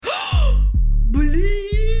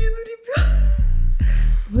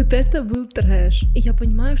Вот это был трэш. И я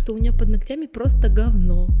понимаю, что у меня под ногтями просто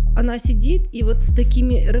говно. Она сидит и вот с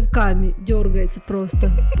такими рывками дергается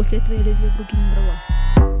просто. После этого я лезвие в руки не брала.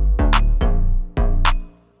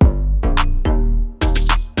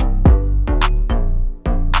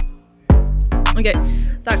 Окей,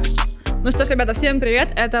 так, ну что ж, ребята, всем привет,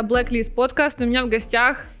 это Blacklist подкаст, у меня в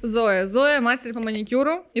гостях Зоя. Зоя мастер по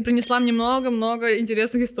маникюру и принесла мне много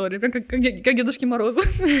интересных историй, прям как Дедушке Морозу.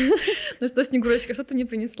 Ну что, Снегурочка, что ты мне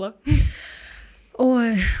принесла?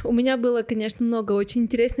 Ой, у меня было, конечно, много очень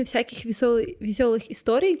интересных всяких веселых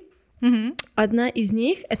историй. Одна из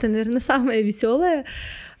них, это, наверное, самая веселая,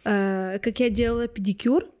 как я делала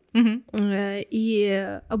педикюр.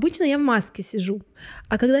 И обычно я в маске сижу,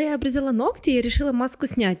 а когда я обрезала ногти, я решила маску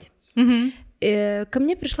снять. Ко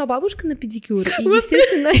мне пришла бабушка на педикюр, и,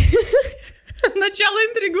 естественно... Начало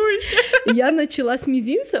интригующее. Я начала с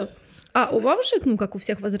мизинцев, а у бабушек, ну, как у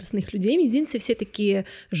всех возрастных людей, мизинцы все такие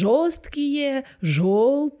жесткие,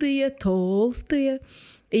 желтые, толстые.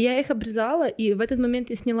 И я их обрезала, и в этот момент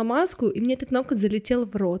я сняла маску, и мне этот ноготь залетел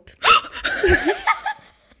в рот.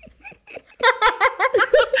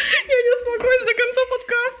 Я не успокоюсь до конца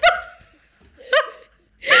подкаста.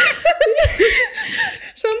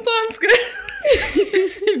 Шампанское.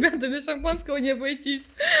 Ребята, без шампанского не обойтись.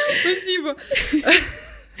 Спасибо.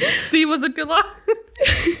 Ты его запила?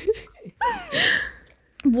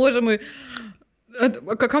 Боже мой.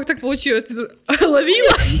 Как так получилось? Ты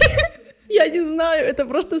ловила? Я не знаю, это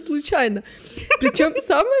просто случайно. Причем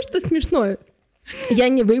самое, что смешное, я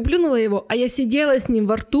не выплюнула его, а я сидела с ним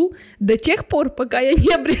во рту до тех пор, пока я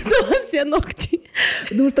не обрезала все ногти.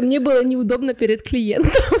 Потому что мне было неудобно перед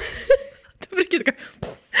клиентом. Ты прикинь, такая...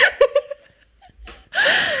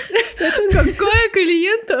 Какая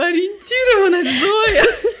клиентоориентированность, Зоя!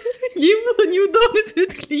 Ей было неудобно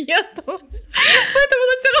перед клиентом. Поэтому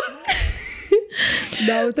натирала.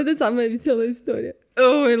 Да, вот это самая веселая история.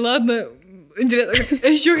 Ой, ладно. Интересно, а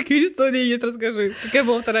еще какие истории есть, расскажи. Какая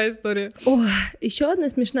была вторая история? Еще одна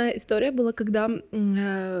смешная история была, когда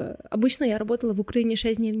обычно я работала в Украине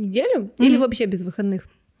 6 дней в неделю, или вообще без выходных.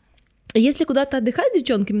 Если куда-то отдыхать с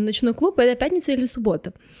девчонками в ночной клуб, это пятница или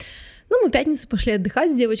суббота. Ну, мы в пятницу пошли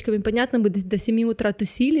отдыхать с девочками, понятно, мы до 7 утра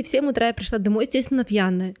тусили, в 7 утра я пришла домой, естественно,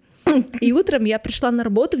 пьяная. И утром я пришла на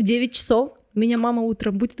работу в 9 часов, меня мама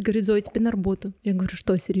утром будет, говорит: Зоя, тебе на работу. Я говорю: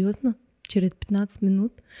 что, серьезно? Через 15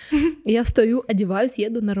 минут. Я встаю, одеваюсь,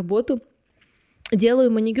 еду на работу,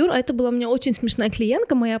 делаю маникюр, а это была у меня очень смешная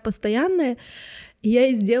клиентка, моя постоянная, и я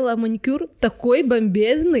ей сделала маникюр такой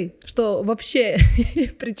бомбезный, что вообще,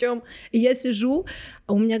 причем я сижу,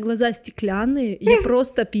 а у меня глаза стеклянные, я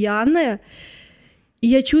просто пьяная, и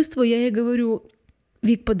я чувствую, я ей говорю: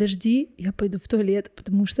 Вик, подожди, я пойду в туалет,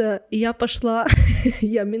 потому что я пошла,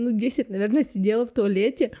 я минут 10, наверное, сидела в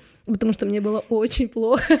туалете, потому что мне было очень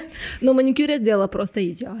плохо, но маникюр я сделала просто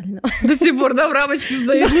идеально. До сих пор, да, в рамочке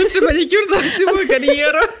стоит лучший маникюр за всю мою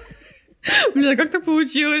карьеру. Блин, как так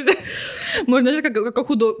получилось? Можно же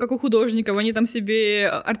как у художников, они там себе,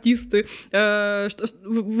 артисты,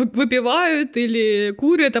 выпивают или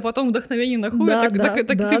курят, а потом вдохновение находят. Так и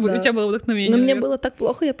ты, у тебя было вдохновение. Но мне было так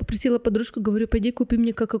плохо, я попросила подружку, говорю: пойди купи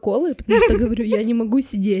мне кока-колы, потому что, говорю, я не могу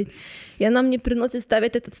сидеть. И она мне приносит,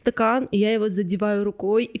 ставит этот стакан, и я его задеваю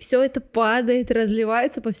рукой, и все это падает,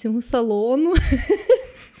 разливается по всему салону.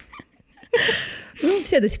 Ну,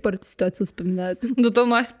 все до сих пор эту ситуацию вспоминают. Зато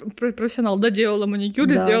мастер профессионал доделала маникюр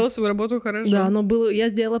и сделала свою работу хорошо. Да, но я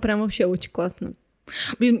сделала прям вообще очень классно.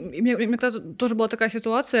 Блин, у меня тоже была такая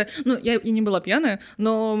ситуация, ну, я и не была пьяная,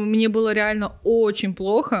 но мне было реально очень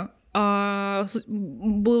плохо.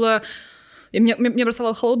 Меня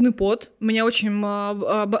бросало холодный пот, у меня очень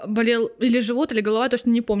болел или живот, или голова,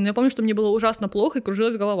 точно не помню. Я помню, что мне было ужасно плохо и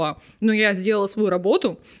кружилась голова. Но я сделала свою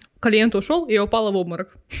работу, клиент ушел, и я упала в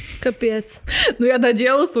обморок. Капец. Но я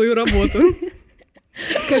доделала свою работу.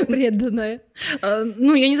 Как преданная.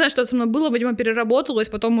 Ну, я не знаю, что со мной было, видимо, переработалась,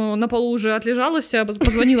 потом на полу уже отлежалась,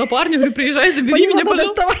 позвонила парню, говорю: приезжай, забери меня,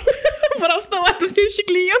 пожалуйста. Пора вставать, там следующий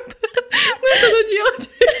клиент. Ну, что надо делать?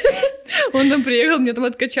 Он там приехал, меня там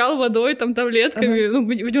откачал водой, там таблетками, ну,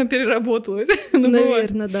 видимо, переработалась.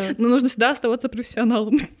 Наверное, да. Но нужно всегда оставаться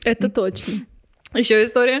профессионалом. Это точно. Еще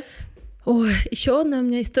история? Ой, еще одна у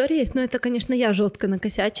меня история есть, но это, конечно, я жестко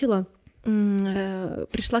накосячила.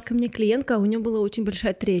 Пришла ко мне клиентка, у нее была очень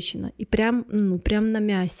большая трещина, и прям на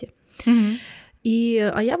мясе.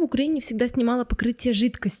 А я в Украине всегда снимала покрытие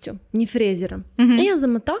жидкостью, не фрезером. И я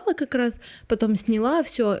замотала как раз, потом сняла,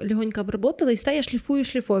 все легонько обработала, и всегда я шлифую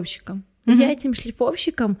шлифовщиком. И я этим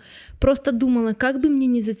шлифовщиком просто думала, как бы мне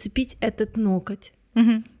не зацепить этот ноготь.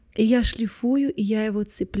 И я шлифую, и я его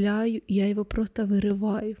цепляю, и я его просто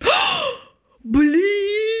вырываю.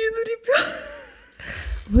 Блин!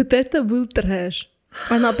 Вот это был трэш.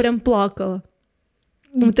 Она прям плакала.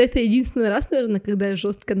 Вот это единственный раз, наверное, когда я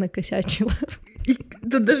жестко накосячила.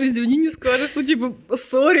 Да даже извини не скажешь, ну типа,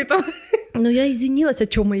 сори там. Ну я извинилась, о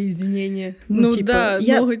чем мои извинения? Ну типа, да,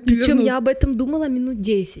 причем я об этом думала минут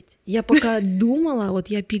 10. Я пока думала, вот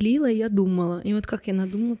я пилила, и я думала. И вот как я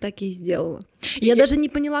надумала, так я и сделала. Я даже не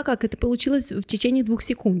поняла, как это получилось в течение 2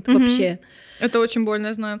 секунд вообще. Это очень больно,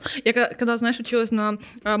 я знаю. Я когда, знаешь, училась на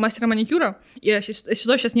мастера маникюра, я считаю,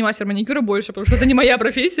 сейчас не мастер маникюра больше, потому что это не моя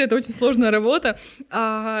профессия, это очень сложная работа.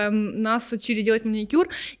 Нас учили делать маникюр,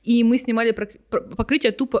 и мы снимали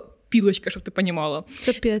покрытие тупо пилочкой, чтобы ты понимала.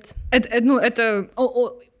 Капец.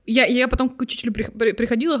 Я потом к учителю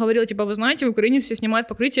приходила, говорила, типа, вы знаете, в Украине все снимают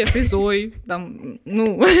покрытие фрезой, там,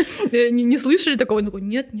 ну, не слышали такого? Он такой,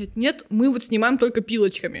 нет, мы вот снимаем только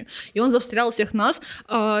пилочками. И он застрял всех нас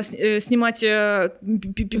снимать,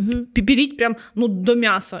 пилить прям, ну, до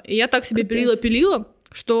мяса. И я так себе пилила,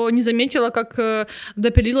 что не заметила, как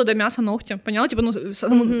допилила до мяса ногти. Поняла? Типа, ну,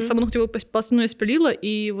 саму ногтевую пластину я спилила,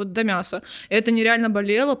 и вот до мяса. И это нереально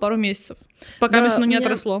болело пару месяцев, пока мясо не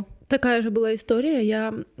отросло. Такая же была история.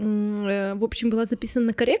 Я, в общем, была записана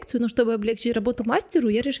на коррекцию, но чтобы облегчить работу мастеру,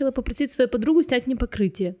 я решила попросить свою подругу снять мне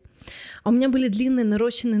покрытие. А у меня были длинные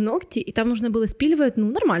нарощенные ногти, и там нужно было спиливать, ну,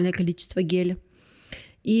 нормальное количество геля.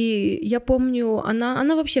 И я помню,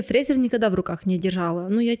 она вообще фрезер никогда в руках не держала.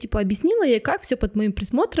 Ну, я типа объяснила ей, как, все под моим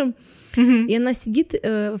присмотром. И она сидит,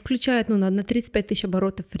 включает, ну, на 35 тысяч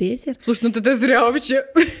оборотов фрезер. Слушай, ну это зря вообще.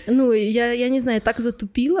 Ну, я не знаю, так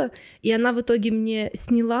затупила. И она в итоге мне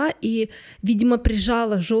сняла и, видимо,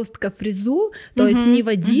 прижала жестко фрезу, то есть не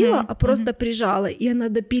водила, а просто прижала. И она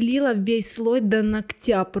допилила весь слой до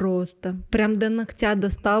ногтя просто. Прям до ногтя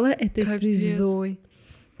достала этой фрезой.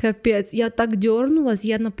 Капец, я так дернулась,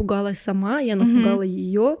 я напугалась сама, я напугала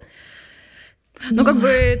ее. Ну, как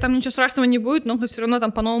бы там ничего страшного не будет, но все равно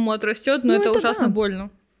там по-новому отрастет, но это ужасно больно.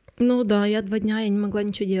 Ну да, я 2 дня я не могла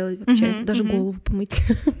ничего делать вообще, даже голову помыть.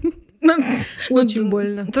 Очень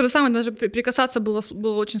больно. То же самое, даже прикасаться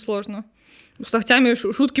было очень сложно. С ногтями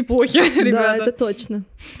шутки плохи, ребята. Да, это точно.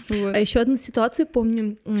 А еще одну ситуацию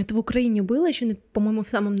помню, это в Украине было, еще, по-моему, в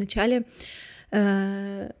самом начале.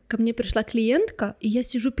 Ко мне пришла клиентка, и я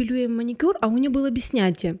сижу, пилю ей маникюр, а у нее было без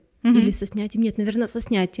снятия. Или со снятием. Нет, наверное, со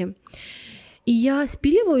снятием. И я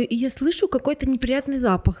спиливаю, и я слышу какой-то неприятный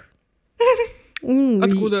запах.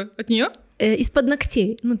 Откуда? От нее? Из-под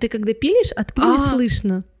ногтей. Ну, ты когда пилишь, от пыли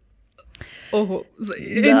слышно. Ого,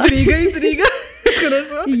 интрига.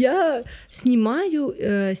 Хорошо. Я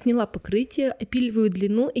сняла покрытие, опиливаю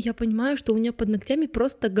длину, и я понимаю, что у нее под ногтями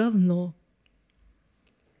просто говно.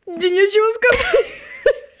 Мне нечего сказать.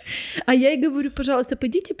 А я ей говорю, пожалуйста,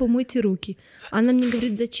 пойдите помойте руки. Она мне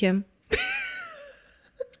говорит, зачем?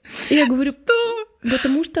 Я говорю, что?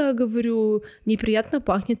 Потому что, говорю, неприятно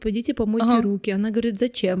пахнет, пойдите помойте руки. Она говорит,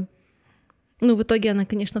 зачем? Ну, в итоге она,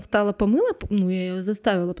 конечно, встала, помыла, ну, я ее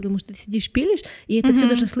заставила, потому что ты сидишь, пилишь, и это все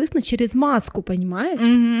даже слышно через маску, понимаешь?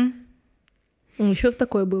 Ну, еще в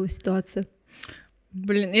такой была ситуация.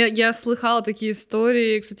 Блин, я слыхала такие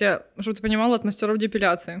истории, кстати, чтобы ты понимала, от мастеров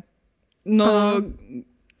депиляции. Но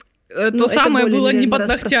то самое более, было наверное, не под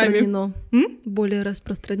ногтями. Более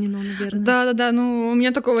распространено, наверное. Да, ну у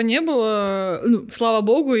меня такого не было. Ну, слава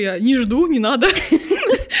богу, я не жду, не надо.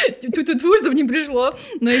 Тут чтобы не пришло.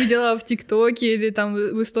 Но я видела в ТикТоке или там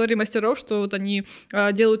в истории мастеров, что вот они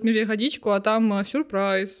делают межягодичку, а там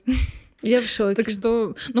сюрприз. Я в шоке. Так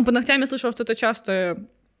что, ну, по ногтям я слышала, что это частая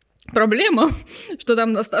проблема, что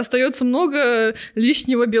там остается много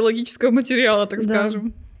лишнего биологического материала, так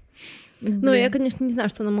скажем. Ну, я, конечно, не знаю,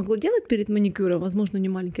 что она могла делать перед маникюром. Возможно, у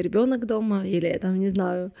нее маленький ребенок дома, или я там не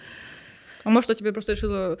знаю. А может, я тебе просто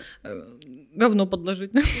решила говно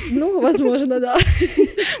подложить? Ну, возможно, да.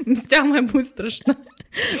 Мстя будет страшно.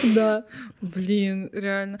 Да. Блин,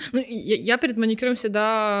 реально. Ну, я перед маникюром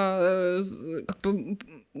всегда, как бы,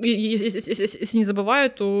 если не забываю,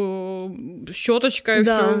 то щеточкой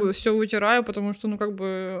все вытираю, потому что, ну, как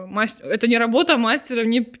бы, это не работа мастера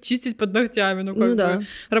мне чистить под ногтями. Ну, как бы,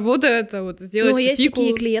 работа это вот сделать патику. Ну, есть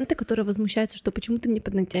такие клиенты, которые возмущаются, что почему ты мне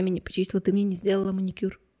под ногтями не почистила, ты мне не сделала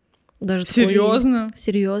маникюр. Даже серьезно?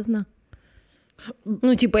 Серьезно.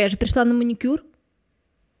 Ну, типа, я же пришла на маникюр.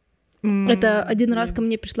 Это один раз ко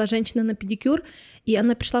мне пришла женщина на педикюр, и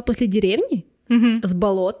она пришла после деревни с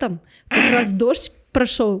болотом. Как раз дождь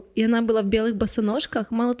прошел, и она была в белых босоножках.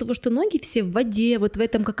 Мало того, что ноги все в воде, вот в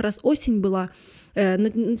этом как раз осень была,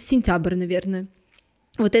 сентябрь, наверное.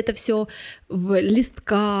 Вот это все в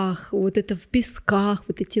листках, вот это в песках,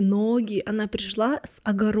 вот эти ноги. Она пришла с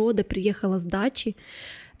огорода, приехала с дачи.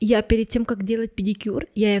 Я перед тем, как делать педикюр,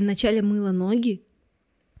 я ей вначале мыла ноги,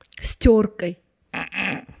 с теркой,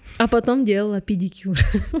 а потом делала педикюр.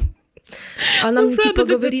 Она мне типа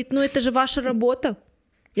говорит, ну это же ваша работа.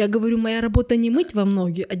 Я говорю, моя работа не мыть вам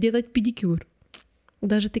ноги, а делать педикюр.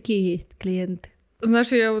 Даже такие есть клиенты.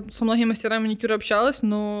 Знаешь, я вот со многими мастерами маникюра общалась,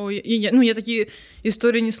 но я такие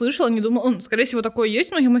истории не слышала, не думала. Скорее всего, такое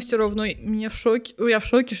есть у многих мастеров, но я в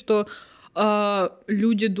шоке, что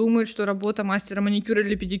люди думают, что работа мастера маникюра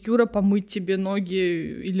или педикюра помыть тебе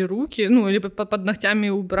ноги или руки, ну, или под ногтями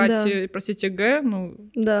убрать, простите,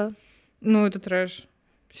 Да. Ну, это трэш.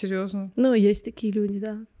 Серьезно. Ну, есть такие люди,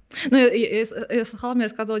 да. Ну, я слыхала, мне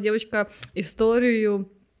рассказывала девочка историю,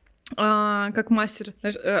 как мастер,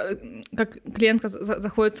 знаешь, как клиентка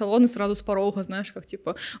заходит в салон и сразу с порога, знаешь, как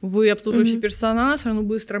типа, вы обслуживающий персонаж, а ну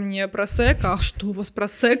быстро мне просека, а что у вас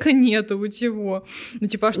просека нету, вы чего? Ну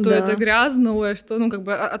типа, а что это грязное, что, ну как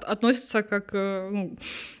бы относится как, ну,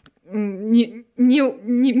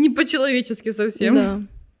 не по-человечески совсем. Да.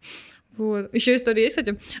 Вот. Еще история есть,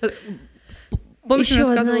 кстати. Еще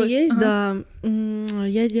одна есть, да.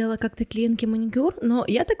 Я делала как-то клиентке маникюр, но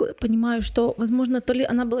я так понимаю, что, возможно, то ли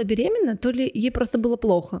она была беременна, то ли ей просто было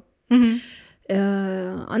плохо.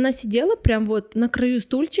 Она сидела прям вот на краю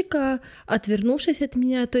стульчика, отвернувшись от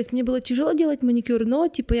меня, то есть мне было тяжело делать маникюр, но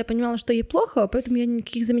типа я понимала, что ей плохо, поэтому я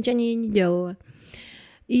никаких замечаний ей не делала.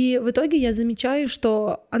 И в итоге я замечаю,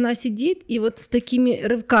 что она сидит и вот с такими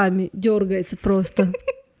рывками дергается просто.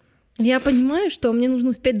 Я понимаю, что мне нужно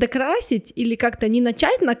успеть докрасить или как-то не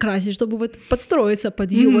начать накрасить, чтобы вот подстроиться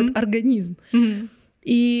под ее вот организм.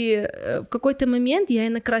 И в какой-то момент я ей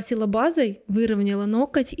накрасила базой, выровняла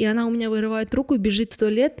ноготь, и она у меня вырывает руку и бежит в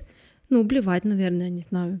туалет. Ну, блевать, наверное, не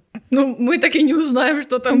знаю. Ну, мы так и не узнаем,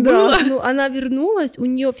 что там было. Ну, она вернулась, у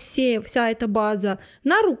нее вся эта база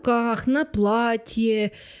на руках, на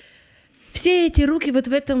платье. Все эти руки вот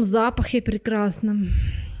в этом запахе прекрасном.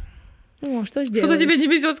 О, что сделаешь? Что-то тебе не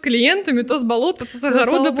везет с клиентами, то с болота, то с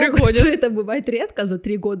огорода приходят. Это бывает редко за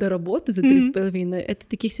 3 года работы, за 3,5. Это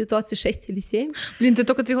таких ситуаций 6 или 7. Блин, ты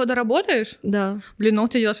только 3 года работаешь? Да. Блин,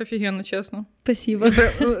 ногти делаешь офигенно, честно. Спасибо.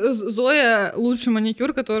 Зоя — лучший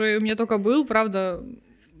маникюр, который у меня только был, правда.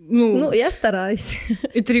 Ну, я стараюсь.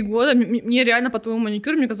 И 3 года. Мне реально по твоему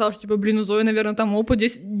маникюру, мне казалось, что, типа, блин, у Зои, наверное, там опыт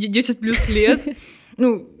 10 плюс лет.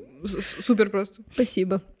 Ну, супер просто.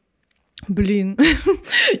 Спасибо. Блин,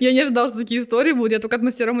 я не ожидала, что такие истории будут. Я только от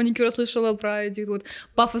мастера маникюра слышала про этих вот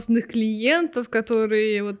пафосных клиентов,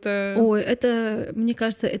 которые вот... Ой, это, мне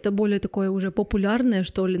кажется, это более такое уже популярное,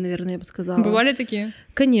 что ли, наверное, я бы сказала. Бывали такие?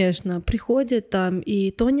 Конечно, приходят там,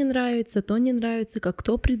 и то не нравится, как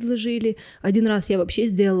то предложили. Один раз я вообще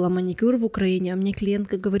сделала маникюр в Украине, а мне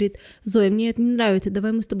клиентка говорит: Зоя, мне это не нравится,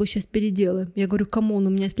 давай мы с тобой сейчас переделаем. Я говорю: камон, у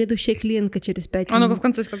меня следующая клиентка через 5 минут. Она в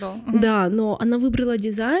конце сказала. Да, но она выбрала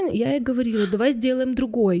дизайн, я ей говорила: давай сделаем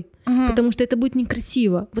другой, потому что это будет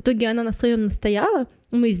некрасиво. В итоге она на своем настояла,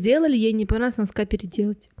 мы сделали, ей не понравилось, она сказала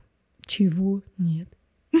переделать. Чего? Нет.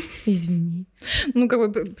 Извини. Ну, как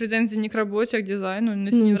бы претензии не к работе, а к дизайну.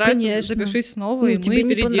 Если не нравится, конечно. Запишись снова, и мы тебе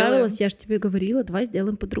переделаем. Не понравилось, я же тебе говорила, давай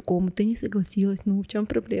сделаем по-другому. Ты не согласилась, ну в чем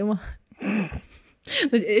проблема?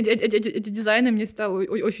 Эти дизайны меня всегда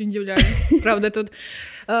очень удивляют. Правда, это вот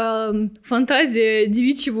фантазия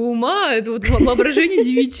девичьего ума, это вот воображение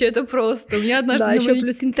девичье, это просто. У меня однажды... Да, еще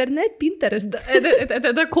плюс интернет, Pinterest.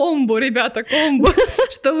 Это комбо, ребята, комбо.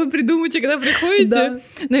 Что вы придумаете, когда приходите?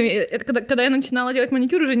 Когда я начинала делать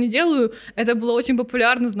маникюр, уже не делаю, это было очень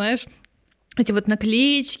популярно, знаешь, эти вот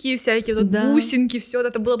наклеечки, всякие вот бусинки, все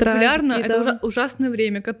это было популярно. Это ужасное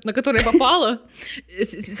время, на которое я попала.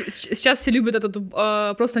 Сейчас все любят эту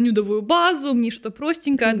просто нюдовую базу, мне что-то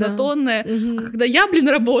простенькое, однотонное. А когда я,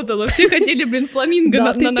 работала, все хотели, фламинго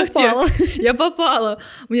на ногте. Я попала.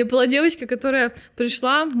 У меня была девочка, которая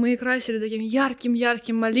пришла, мы ее красили таким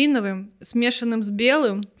ярким малиновым, смешанным с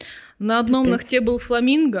белым. На одном ногте был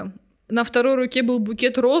фламинго, на второй руке был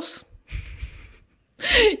букет роз.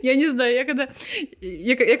 Я не знаю, я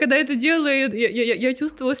когда это делала, я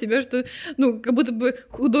чувствовала себя, что, как будто бы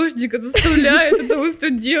художника заставляет это все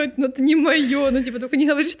делать, но это не моё, типа, только не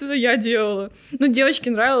говори, что это я делала. Девочке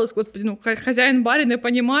нравилось, господи, хозяин барин, я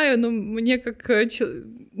понимаю, но мне как...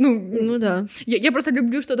 да. Я просто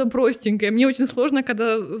люблю что-то простенькое. Мне очень сложно,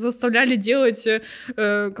 когда заставляли делать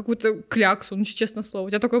какую-то кляксу, честное слово. У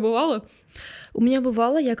тебя такое бывало? У меня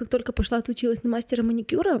бывало, я как только пошла отучилась на мастера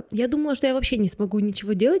маникюра, я думала, что я вообще не смогу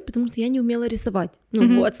ничего делать, потому что я не умела рисовать.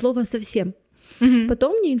 От слова совсем.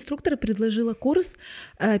 Потом мне инструктор предложила курс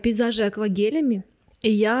пейзажи аквагелями.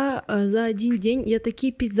 И я за один день, я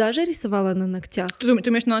такие пейзажи рисовала на ногтях. Ты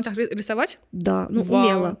умеешь на ногтях рисовать? Да,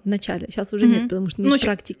 умела вначале, сейчас уже нет, потому что нет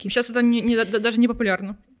практики. Сейчас это даже не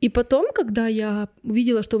популярно. И потом, когда я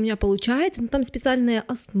увидела, что у меня получается, там специальная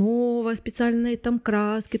основа, специальные там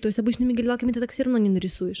краски, то есть обычными гель-лаками ты так все равно не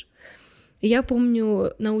нарисуешь. И я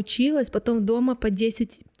помню, научилась, потом дома по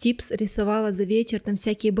 10 типс рисовала за вечер, там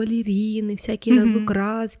всякие балерины, всякие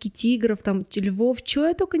разукраски, тигров, там львов, что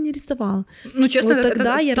я только не рисовала. Ну, честно, вот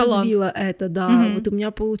тогда это я талант. развила это, да, вот у меня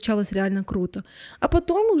получалось реально круто. А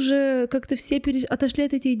потом уже как-то все отошли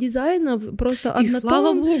от этих дизайнов, просто однотон. И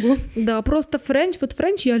слава богу. Да, просто френч, вот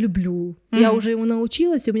френч я люблю. Я уже ему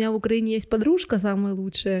научилась, у меня в Украине есть подружка самая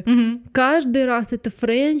лучшая. Каждый раз это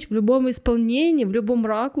френч в любом исполнении, в любом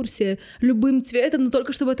ракурсе, любым цветом, но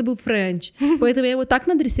только чтобы это был френч. Поэтому я его так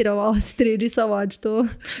надрессировала рисовать, что...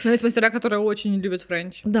 Но есть мастера, которые очень любят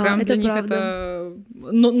френч. Да, прям это для них правда. это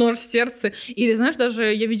нож в сердце. Или, знаешь,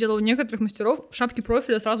 даже я видела у некоторых мастеров в шапке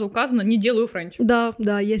профиля сразу указано «не делаю френч». Да,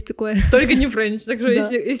 есть такое. Только не френч. Так что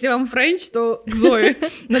если вам френч, то к Зое.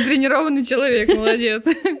 Натренированный человек, молодец.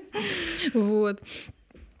 Вот.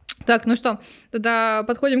 Так, ну что, тогда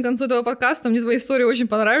подходим к концу этого подкаста. Мне твои истории очень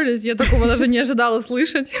понравились. Я такого даже не ожидала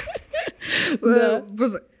слышать.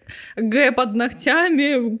 Г под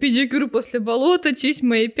ногтями, педикюр после болота, чисть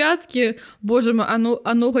мои пятки. Боже мой,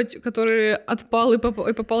 а ноготь, который отпал и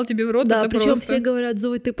попал тебе в рот, да, это причем просто... все говорят: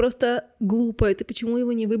 Зоя, ты просто глупая, ты почему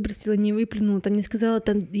его не выбросила, не выплюнула, там не сказала,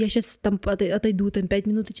 там, я сейчас там отойду, там 5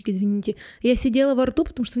 минуточек, извините. Я сидела во рту,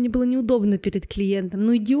 потому что мне было неудобно перед клиентом.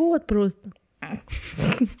 Ну, идиот просто.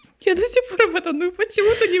 Я до сих пор об этом, ну почему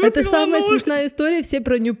ты не выплюнула Это самая ноготь? смешная история, все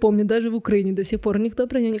про нее помнят, даже в Украине до сих пор, никто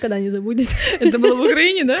про нее никогда не забудет. Это было в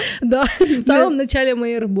Украине, да? Да, в самом начале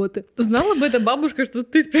моей работы. Знала бы эта бабушка, что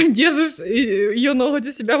ты прям держишь ее ноготь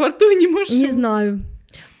у себя во рту и не можешь... Не знаю.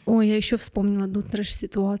 Ой, я еще вспомнила одну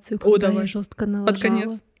трэш-ситуацию, когда я жестко налажала. Под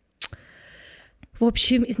конец. В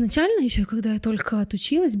общем, изначально еще, когда я только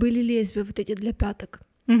отучилась, были лезвия вот эти для пяток.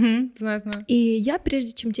 Знаю. И я,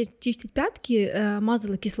 прежде чем чистить пятки,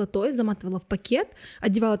 мазала кислотой, заматывала в пакет,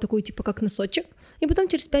 одевала такой, типа, как носочек, и потом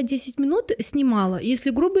через 5-10 минут снимала. Если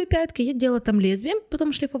грубые пятки, я делала там лезвием,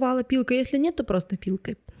 потом шлифовала пилкой, если нет, то просто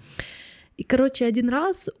пилкой. И, короче, один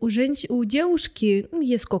раз у девушки,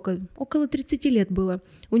 ей сколько, около 30 лет было,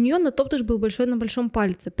 у нее натоптыш был большой на большом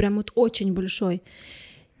пальце, прям вот очень большой.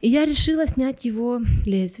 И я решила снять его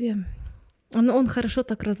лезвие. Он хорошо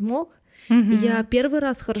так размок. Я первый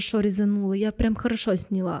раз хорошо резанула, я прям хорошо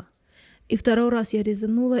сняла. И второй раз я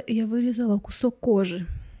резанула, и я вырезала кусок кожи.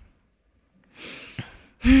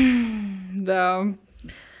 Да.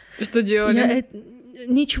 Что делали?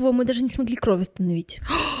 Ничего, мы даже не смогли кровь остановить.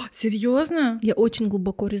 Серьезно? Я очень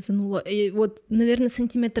глубоко резанула. И вот, наверное,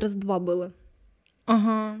 сантиметра с 2 было.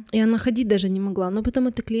 Ага. И она ходить даже не могла. Но потом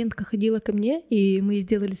эта клиентка ходила ко мне, и мы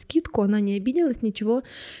сделали скидку, она не обиделась, ничего.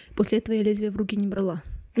 После этого я лезвие в руки не брала.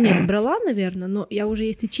 Нет, брала, наверное, но я уже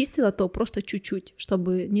если чистила, то просто чуть-чуть,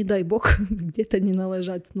 чтобы, не дай бог, где-то не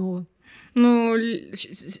налажать снова. Ну,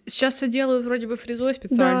 сейчас все делают вроде бы фрезой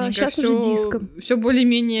специальненько. Да, сейчас уже диском. Все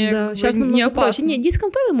более-менее да, сейчас не опасно. Нет,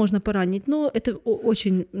 диском тоже можно поранить, но это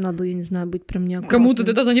очень надо, я не знаю, быть прям неаккуратным. Кому-то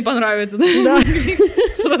это должно не понравиться, да? Да.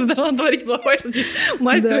 Что ты должна творить плохое, что тебе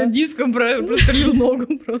мастер диском прострелил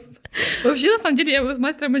ногу просто. Вообще, на самом деле, я бы с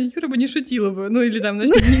мастером маникюра бы не шутила бы, ну или там,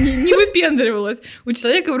 значит, не выпендривалась. У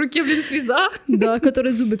человека в руке, блин, фреза. Да,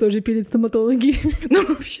 который зубы тоже пилит стоматологи. Ну,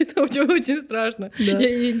 вообще-то очень страшно.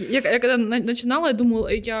 Я когда начинала, я думала,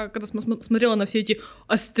 я когда смотрела на все эти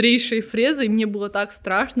острейшие фрезы, и мне было так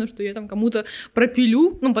страшно, что я там кому-то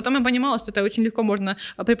пропилю. Ну, потом я понимала, что это очень легко можно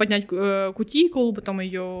приподнять кутикулу, потом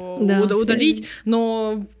ее удалить.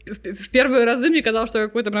 Но в первые разы мне казалось, что я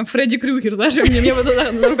какой-то прям Фредди Крюгер, знаешь, мне вот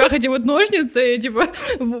на руках эти вот ножницы, и типа,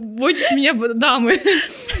 бойтесь меня, дамы.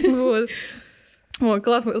 Вот. О,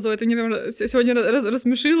 классно, Зоя, ты меня прям сегодня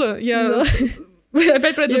рассмешила. Я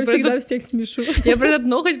опять про я всегда всех смешу. Я про этот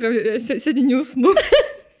ноготь прям сегодня не усну.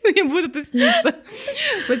 Мне будет это сниться.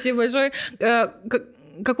 Спасибо большое.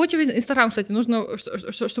 Какой у тебя Инстаграм, кстати? Нужно,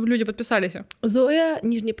 чтобы люди подписались. Зоя,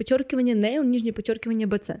 нижнее подчеркивание, Нейл, нижнее подчеркивание,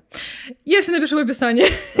 БЦ. Я все напишу в описании.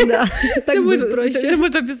 Да, так будет проще. Все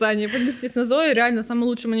будет в описании. Подписывайтесь на Зою. Реально самый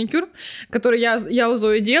лучший маникюр, который я у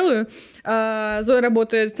Зои делаю. Зоя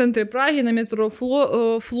работает в центре Праги, на метро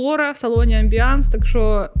Флора, в салоне Амбианс. Так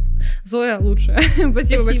что Зоя лучшая.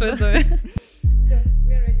 Спасибо большое, Зоя.